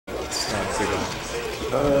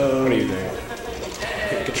What do you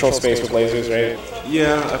think? Control space with lasers, right?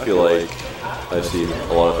 Yeah, I feel like I've seen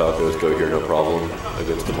a lot of Falcos go here no problem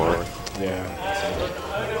against the Marth.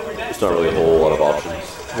 Yeah. It's not really a whole lot of options.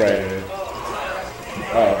 Right.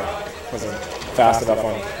 Wasn't fast enough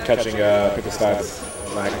on catching Pickle Stein's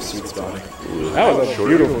lack of sweet spotting. That was a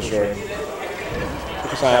beautiful short.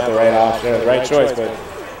 Pickle Stein had the right option, the right choice, but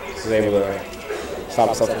he was able to stop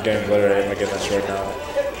himself from getting obliterated by getting that short now.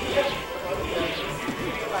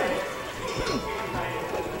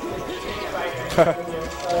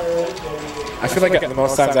 I feel like the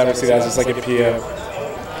most times I ever see that is just like in PM.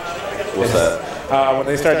 What's that? When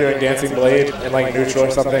they start doing Dancing Blade in like neutral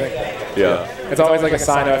or something. Yeah. It's always like a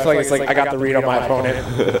sign of, I feel like it's like I got the read on my opponent.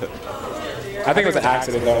 I think it was an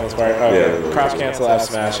accident though in this part. Oh, yeah. Crouch cancel F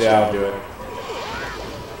smash, yeah, I'll do it.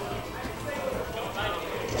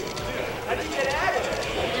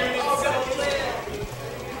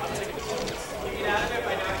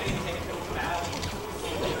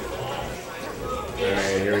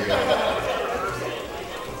 Alright, here we go.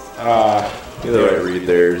 You're the right read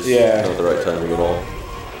there. Yeah. Not the right timing at all.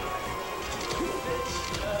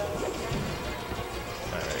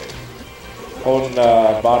 Holding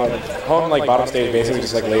bottom stage, basically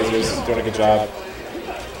just like lasers, doing a good job.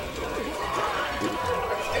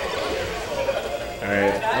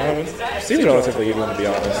 Alright, seems relatively even to be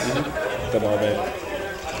honest at the moment.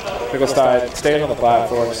 Pickle Stein staying on the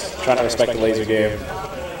platforms, trying to respect the laser game.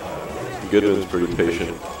 Gudmin's pretty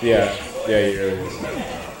patient. Yeah, he really is.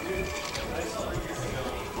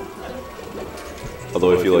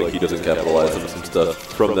 Although I feel like he doesn't capitalize on some stuff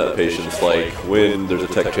from that patience, like when there's a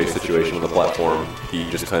tech chase situation on the platform, he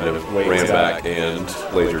just kind of ran back and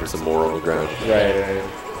lasered some more on the ground. Right.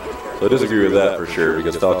 So I disagree with that for sure,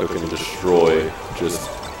 because Falco can destroy just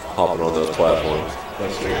hopping on those platforms.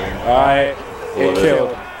 Alright, it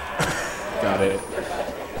killed. Got it.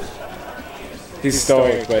 He's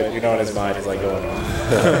stoic, but you know in his mind he's like going on.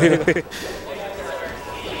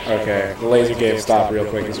 Okay, the laser game stopped real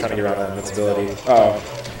quick. He's trying to get around that invincibility. Oh,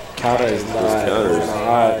 counter is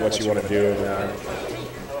not what you want to do, man.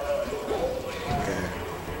 Okay.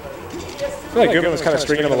 I feel like Gudmin was kind of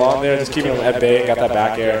stringing him along there, just keeping him at bay. Got that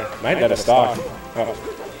back air. Might net a stock.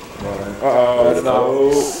 Uh-oh, that's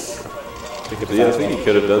not. Yeah, I think he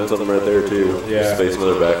could have done something right there too. Yeah. Space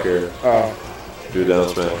another back air. Do a down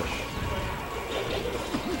smash.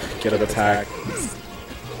 Get an attack.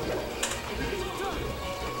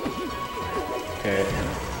 Okay.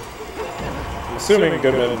 I'm assuming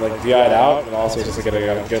Gudmin like DI'd out, and also just like get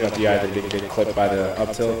a good enough DI that he didn't get clipped by the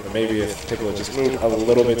up tilt. But maybe if Pickle had just moved a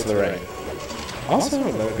little bit to the right. Also,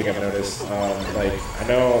 another thing I've noticed, like I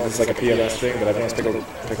know this is like a PMS thing, but I've noticed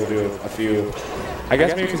Pickle do a few. I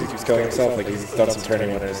guess maybe because he keeps killing himself, like he's done some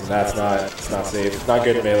turning winners, and it's not safe. It's not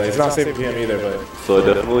good in melee. It's not safe in PM either, but. So I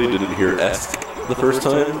definitely didn't hear S the first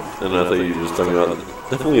time, and I thought you were just talking about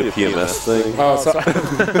definitely a PMS thing. Oh, sorry.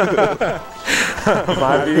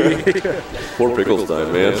 My beauty. Poor Pickle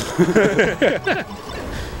Stein, man.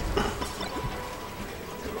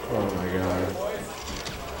 Oh my god.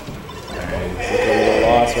 Alright, he's looking a little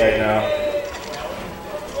lost right now.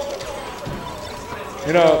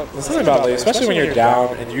 You know, there's something about like, especially when you're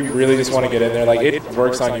down and you really just want to get in there, like it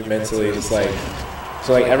works on you mentally, just like,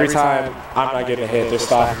 so like every time I'm not getting a hit, they're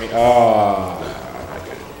stopping me. Oh, not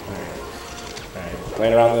good. Alright,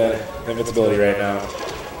 playing around the invincibility right now.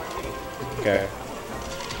 Okay.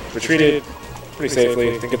 Retreated pretty safely,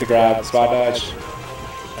 didn't get the grab, spot dodge.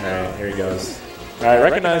 Alright, here he goes. Alright,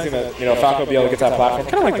 recognizing that, you know, Falco will be able to get that platform,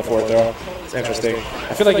 kind of like the forward throw. It's interesting.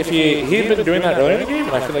 I feel like if he'd been doing that earlier in the game,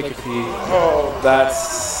 and I feel like if he,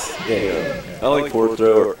 that's, yeah. I like forward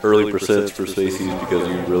throw or early percents for Spacies because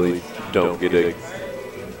you really don't get a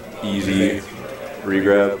easy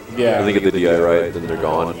regrab. Yeah. I think if the DI right, then they're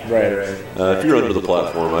gone. Right. If you're under the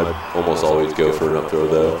platform, I'd almost always go for an up throw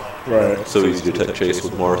though. Right. So easy to tech chase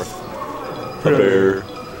with Marth. Up air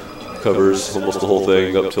covers almost the whole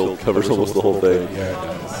thing. Up tilt covers almost the whole thing. Yeah, it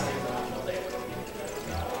does.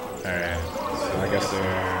 Alright. So I guess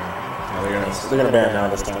they're gonna ban now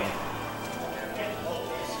this time.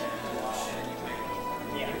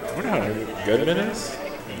 I wonder how Gudmin is?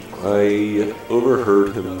 I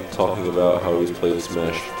overheard him talking about how he's played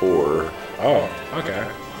Smash 4. Oh, okay.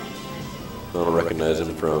 I don't recognize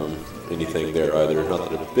him from anything there either.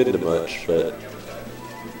 Not that I've been to much, but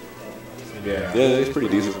yeah, he's pretty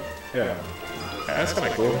decent. Yeah, that's kind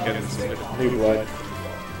of cool. Getting some new blood.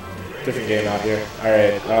 Different game out here. All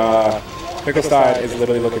right, Pickle Stein is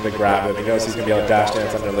literally looking to grab him. He knows he's gonna be able to dash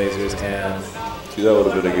dance under lasers, and see, that would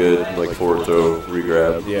have been a good like forward throw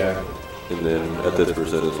regrab. Yeah. And then at this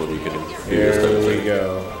percentage when you can do Here this type of we thing.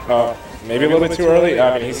 go. Oh, maybe a little bit too early.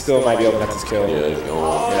 I mean, he still might be able to get this kill. Yeah, he's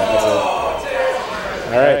going. Yeah, that's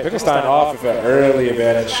it. All right, Pickle Stein off with an early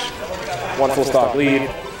advantage. 1 full stock lead.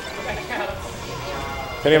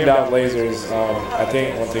 Pinning him down with lasers. I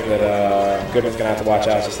think one thing that Gudmin's gonna have to watch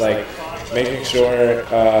out is just like making sure,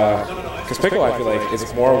 because Pickle I feel like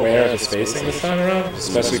is more aware of his spacing this time around,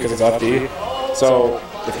 especially because it's up D. So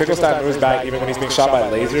if Pickle Stein moves back even when he's being shot by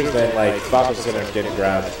lasers, then like Falco's just gonna get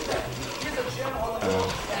grabbed.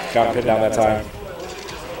 Got him pinned down that time.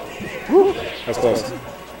 Woo! That's close.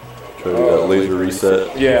 Try to do that laser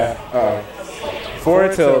reset. Yeah.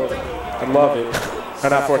 Forward tilt. I love it. Or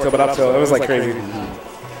not forward tilt, but up tilt. It was like crazy.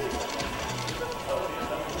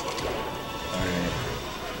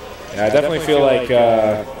 Yeah, I definitely feel like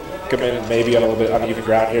Gudmin may be on a little bit uneven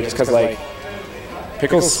ground here just because like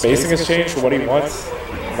Pickle's spacing has changed for what he wants.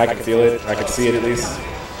 And I can feel it. I can see it at least.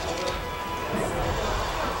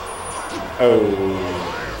 Oh.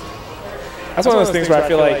 That's one of those things where I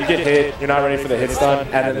feel like you get hit, you're not ready for the hit stun,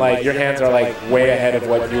 and then like your hands are like way ahead of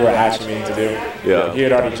what you were actually meaning to do. Yeah. He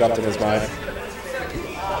had already jumped in his mind.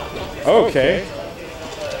 Okay.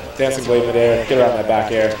 Dancing blade midair, get around that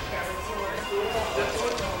back air.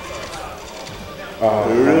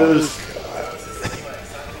 There it is.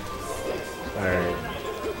 Alright.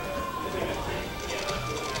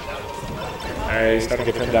 Alright, he's starting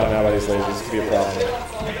to get pinned down now by these lasers. This could be a problem.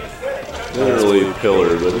 Literally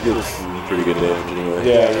pillar, but it gets some pretty good damage anyway.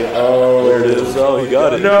 Yeah. Oh, there it is. Oh, he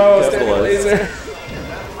got it. No, standing laser.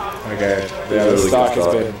 Okay. Yeah, the stock has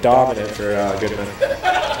been dominant for Gudmin.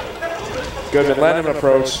 Gudmin, let him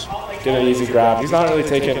approach, get an easy grab. He's not really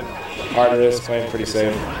taking hard risks, playing pretty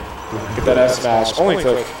safe. Get that F smash. Only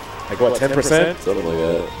took, like, what, 10%? Something like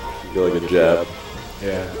that. You go like a jab.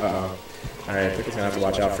 Yeah, uh-oh. All right, Pickle's going to have to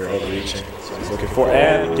watch out for overreaching. That's what he's looking for.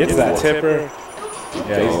 And gets that tipper.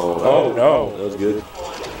 Yeah, he's, oh, no. That was good. I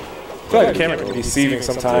feel like the camera can be deceiving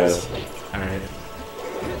sometimes. Yeah. All right.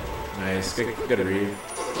 Nice. Good read.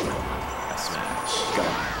 F smash. Go.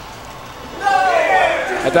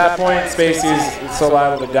 At that point, Spacey's so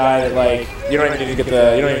liable to die that, like, you don't even need to get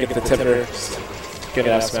the, tipper. Just get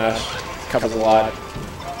an F smash, covers a lot.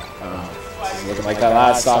 This is looking like that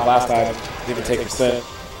last stock last time. Didn't even take %.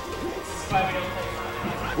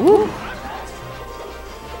 Woo!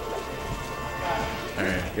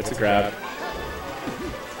 Alright, gets a grab.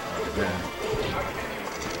 Yeah.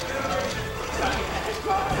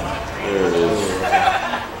 There it is.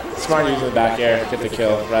 Smart using the back air, get the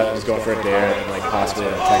kill, rather than just going for a dare and like possibly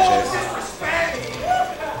a tech chase.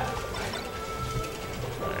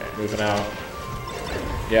 Alright, moving out.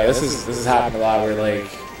 Yeah, this has happened a lot where like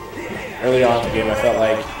earlier on in the game I felt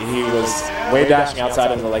like he was wave dashing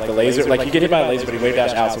outside of the laser. Like you get hit by a laser but he wave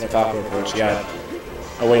dash out so when Falco approach he had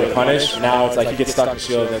a way to punish. Now it's like he gets stuck in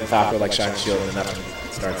shield and then Falco like shines shield and then that one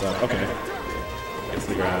starts up. Okay. Gets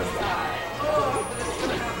the ground.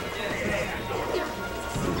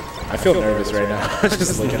 I feel nervous right now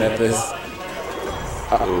just looking at this.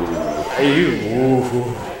 Ooh.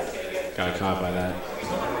 Got caught by that.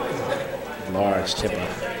 Large tipper.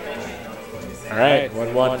 Alright,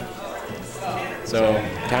 1-1. So,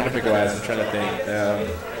 time to pick a last. I'm trying to think.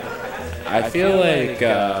 I feel like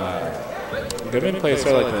Gudmin plays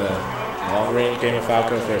sort of like the long range game of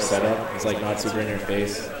Falco if their setup. It's like not super in your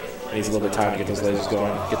face. It needs a little bit of time to get those lasers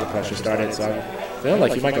going, get the pressure started. So I'm feeling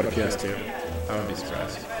like he might go to PS too. I wouldn't be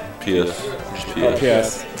surprised. PS. Just PS. Oh,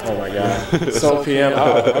 PS. Oh my god. So PM.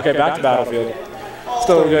 Oh, okay, back to Battlefield.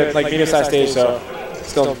 Still good, like medium-sized stage, so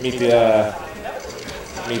still meet the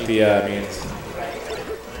means.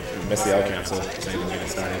 Missed the L cancel, so he didn't get it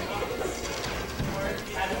started.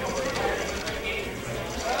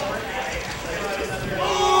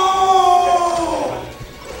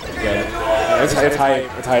 Yeah, it's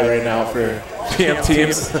high right now for PM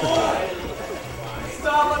teams.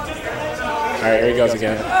 Alright, here he goes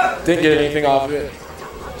again. Didn't get anything off of it.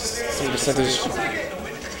 Some percentage.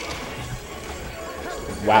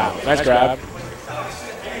 Wow, nice grab.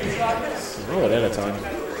 Roll it in a ton.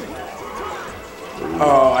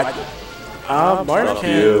 Oh, Marth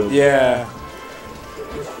can't. Yeah.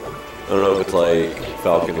 I don't know if it's like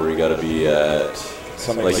Falcon where you gotta be at.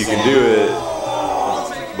 Something like you can do it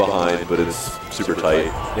behind, but it's super tight.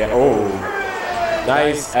 Yeah. Oh.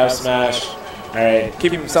 Nice F smash. All right,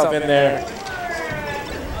 keep himself in there.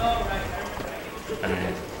 All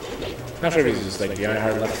right. Not sure if he's just like behind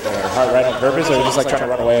hard left or hard right on purpose, or just like trying to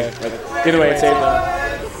run away. But either way, it saved him.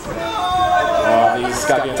 He's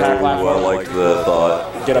got the entire platform. I like the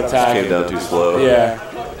thought. Get up tag. Came down too slow. Yeah.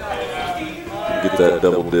 Get that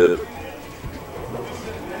double dip. Here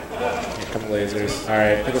come lasers. All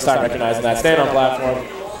right, Pickle start recognizing that. Stand on platform.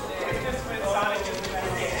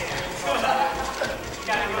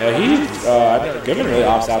 Yeah, I know Gudmin really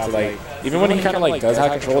opts out to like, even when he kind of like does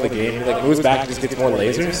have control of the game, he like moves back and just gets more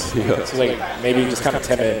lasers. Yeah. So like maybe just kind of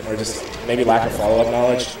timid or just maybe lack of follow-up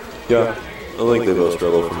knowledge. Yeah, I think they both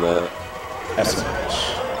struggle from that. That's so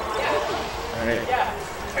much. All right.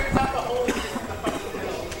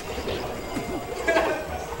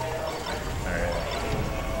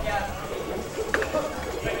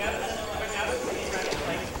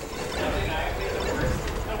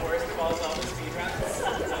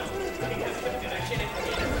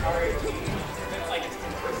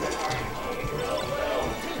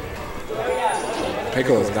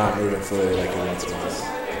 Pickle is not moving fully like he once was.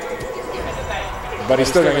 But he's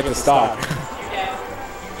still going to get the stock.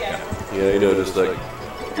 Yeah, you notice that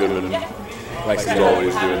Gudmin Like is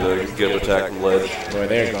always doing the get up attack from ledge. Boy,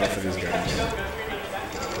 they're going for these guys.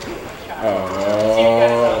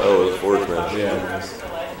 Oh, it's forward smash. Yeah.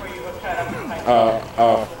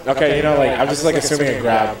 Okay, you know, like, I'm just, like, assuming a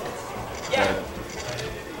grab.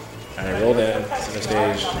 Alright, rolled in, center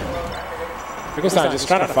stage. Pickle's not just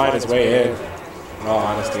trying to find his way in all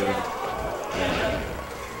honesty.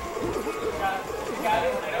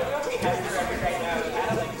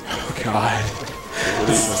 Oh, God.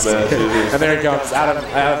 And there it goes, out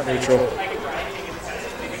of neutral.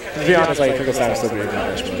 To be honest, like, Pickle's not still being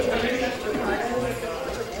damaged, but...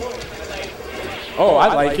 Oh,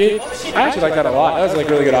 I like it. I actually like that a lot. That was, like, a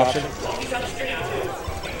really good option.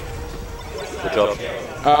 Good job.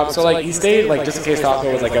 So like he stayed like just in case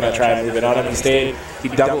Falco was like gonna try and move in on him. He stayed. He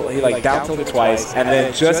like down tilted twice, and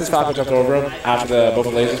then just as Falco jumped over him after the both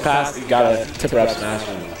lasers passed, he got a tipper up smash.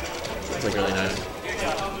 It's like really nice.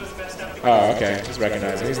 Oh, okay. He's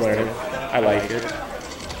recognizing. He's learning. I like it.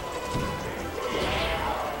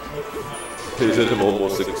 He's hit him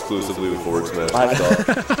almost exclusively with forward smash.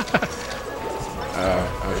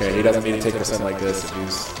 Okay. He doesn't need to take percent like this if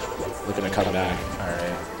he's looking to come back. All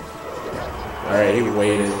right. Alright, he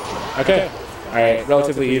waited. Okay. Alright,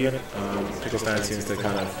 relatively even. Pickle Stein seems to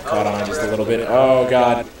kind of caught on just a little bit. Oh,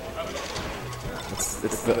 God.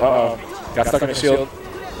 It's the... Uh-oh. Got stuck in a shield.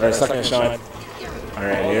 Or stuck in a shine.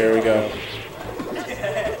 Alright, here we go.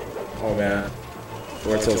 Oh, man.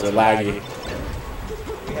 Forward tilts are laggy.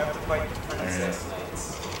 Alright.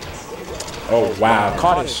 Oh, wow.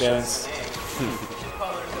 Caught his shins.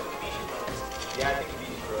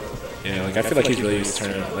 Yeah, like I feel like he's really used to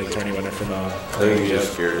turning winner from I think he's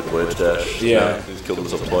just scared of the wedge dash. Yeah. He's killed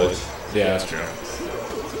himself twice. Yeah, that's true.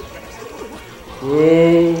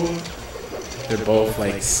 Whoa. They're both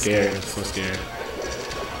like scared, so scared.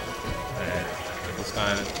 Alright, Pickle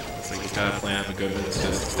Stein. Looks like he's got a plan, but Gudmin's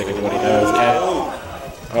just sticking to what he knows. And,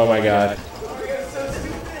 oh my God.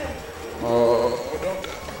 Oh, don't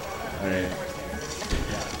die. Alright.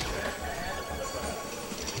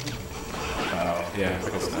 Yeah,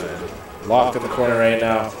 Pickle Stein. Locked in the corner right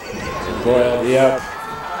now. Boiled, yep.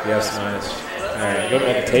 Yep, smash. Alright,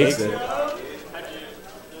 Gudmin takes it.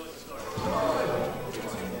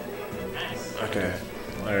 Okay.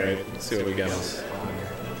 Alright, let's see what we got.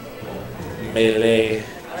 Melee.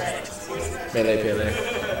 Melee.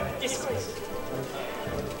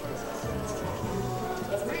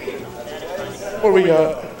 What do we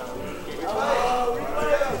got?